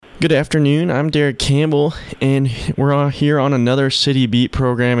Good afternoon. I'm Derek Campbell, and we're all here on another City Beat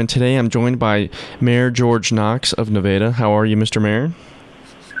program. And today I'm joined by Mayor George Knox of Nevada. How are you, Mr. Mayor?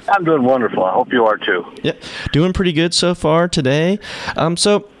 I'm doing wonderful. I hope you are too. Yeah, doing pretty good so far today.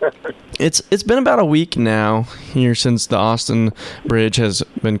 So it's been about a week now here since the Austin Bridge has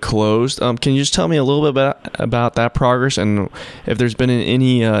been closed. Can you just tell me a little bit about that progress and if there's been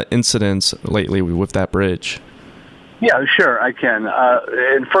any incidents lately with that bridge? Yeah, sure, I can.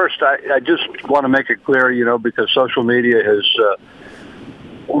 And first, I just want to make it clear, because social media has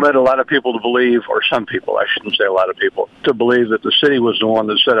led a lot of people to believe, or some people, I shouldn't say a lot of people, to believe that the city was the one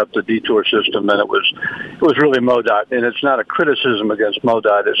that set up the detour system, and it was really MoDOT. And it's not a criticism against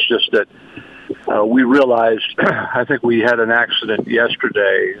MoDOT. It's just that we realized, I think we had an accident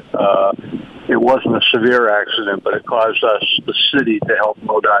yesterday. It wasn't a severe accident, but it caused us, the city, to help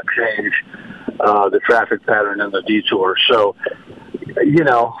MoDOT change the traffic pattern and the detour. So,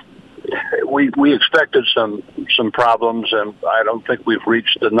 we expected some problems, and I don't think we've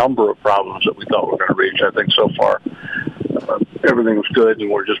reached the number of problems that we thought we were going to reach. I think so far everything's good,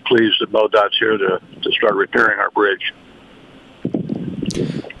 and we're just pleased that MoDOT's here to start repairing our bridge.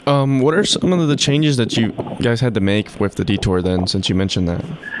 What are some of the changes that you guys had to make with the detour then, since you mentioned that?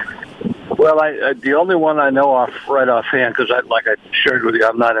 Well, the only one I know right offhand, because like I shared with you,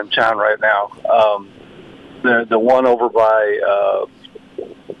 I'm not in town right now. The one over by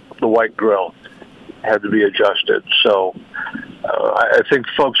the White Grill had to be adjusted. So I think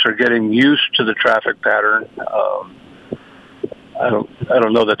folks are getting used to the traffic pattern. I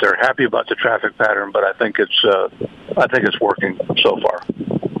don't know that they're happy about the traffic pattern, but I think it's working so far.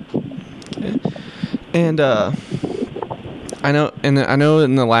 And I know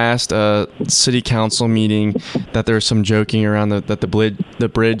in the last city council meeting that there was some joking around that the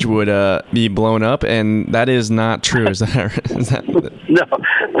bridge would be blown up, and that is not true. Is that? No.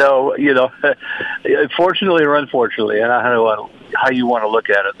 Fortunately or unfortunately, and I don't know how you want to look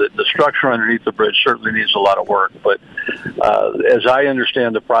at it, the structure underneath the bridge certainly needs a lot of work. But as I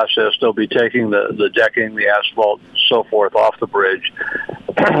understand the process, they'll be taking the decking, the asphalt, so forth off the bridge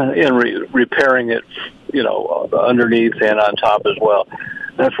and repairing it, underneath and on top as well.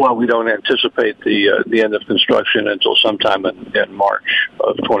 That's why we don't anticipate the end of construction until sometime in March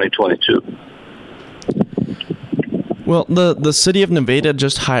of 2022. Well, the city of Nevada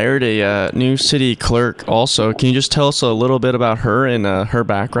just hired a new city clerk also. Can you just tell us a little bit about her and her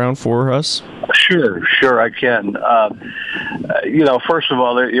background for us? Sure, I can. First of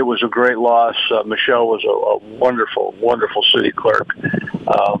all, it was a great loss. Michelle was a wonderful, wonderful city clerk.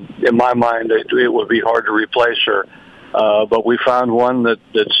 In my mind, it would be hard to replace her. But we found one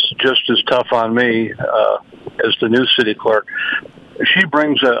that's just as tough on me as the new city clerk. She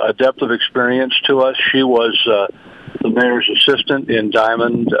brings a depth of experience to us. She was the mayor's assistant in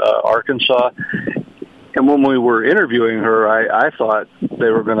Diamond, Arkansas. And when we were interviewing her, I thought they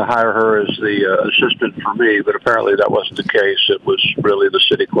were going to hire her as the assistant for me, but apparently that wasn't the case. It was really the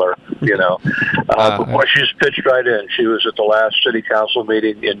city clerk, But boy, she's pitched right in. She was at the last city council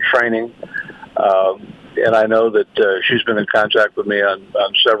meeting in training, and I know that she's been in contact with me on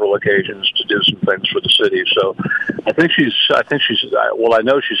several occasions to do some things for the city. So I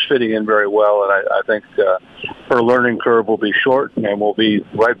know she's fitting in very well, and I think her learning curve will be short, and we'll be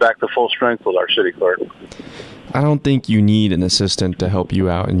right back to full strength with our city clerk. I don't think you need an assistant to help you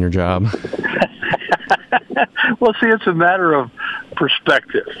out in your job. Well, see, it's a matter of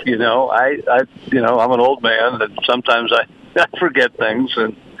perspective. I'm an old man, and sometimes I forget things,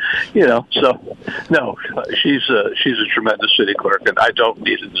 and so no, she's a tremendous city clerk, and I don't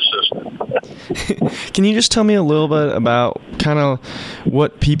need an assistant. Can you just tell me a little bit about kind of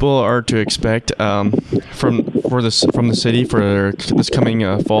what people are to expect from the city for this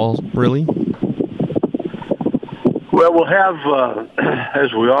coming fall, really? Well, we'll have,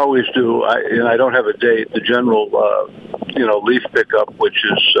 as we always do, and I don't have a date, the general, leaf pickup, which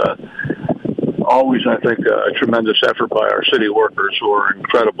is always, I think, a tremendous effort by our city workers who are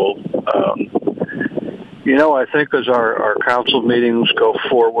incredible. I think as our council meetings go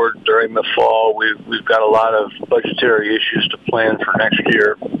forward during the fall, we've got a lot of budgetary issues to plan for next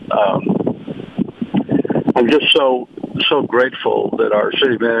year. I'm just so grateful that our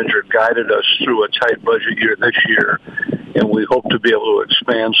city manager guided us through a tight budget year this year, and we hope to be able to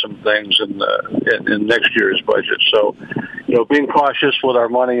expand some things in next year's budget. So, being cautious with our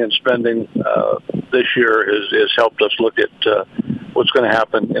money and spending this year has helped us look at what's going to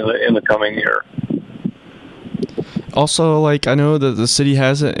happen in the coming year. Also, I know that the city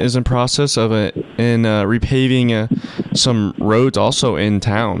is in process of repaving some roads also in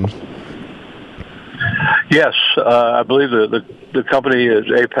town. Yes, I believe the the company is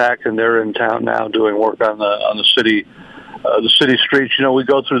APAC, and they're in town now doing work on the city streets. We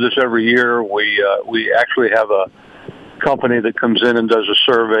go through this every year. We actually have a company that comes in and does a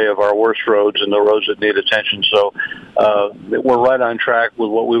survey of our worst roads and the roads that need attention. So we're right on track with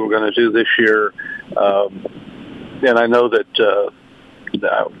what we were going to do this year. And I know that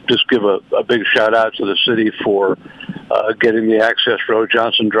I'll just give a big shout out to the city for getting the access road,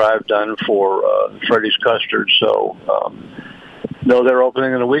 Johnson Drive, done for Freddy's Custard. So no, they're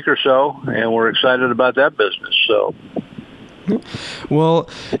opening in a week or so, and we're excited about that business. So. Well,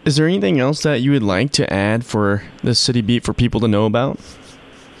 is there anything else that you would like to add for the City Beat for people to know about?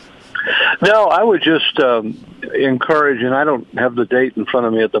 No, I would just encourage, and I don't have the date in front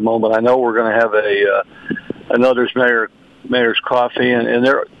of me at the moment. I know we're going to have another Mayor's Coffee, and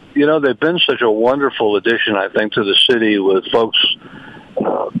they're, they've been such a wonderful addition, I think, to the city with folks,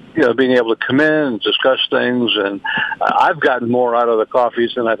 being able to come in and discuss things. And I've gotten more out of the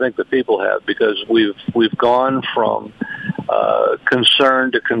coffees than I think the people have, because we've gone from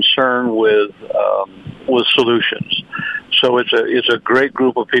concern to concern with solutions. So it's a great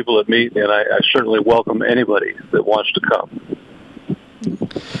group of people that meet, and I certainly welcome anybody that wants to come.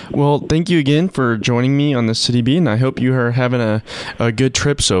 Well, thank you again for joining me on the City Beat, and I hope you are having a good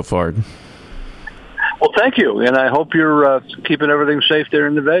trip so far. Well, thank you, and I hope you're keeping everything safe there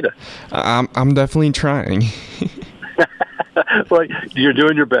in Nevada. I'm definitely trying. Well, you're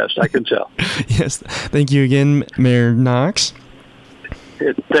doing your best, I can tell. Yes. Thank you again, Mayor Knox.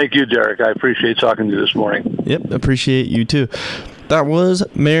 Thank you, Derek. I appreciate talking to you this morning. Yep, appreciate you too. That was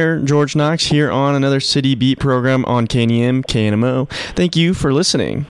Mayor George Knox here on another City Beat program on KNEM, KNMO. Thank you for listening.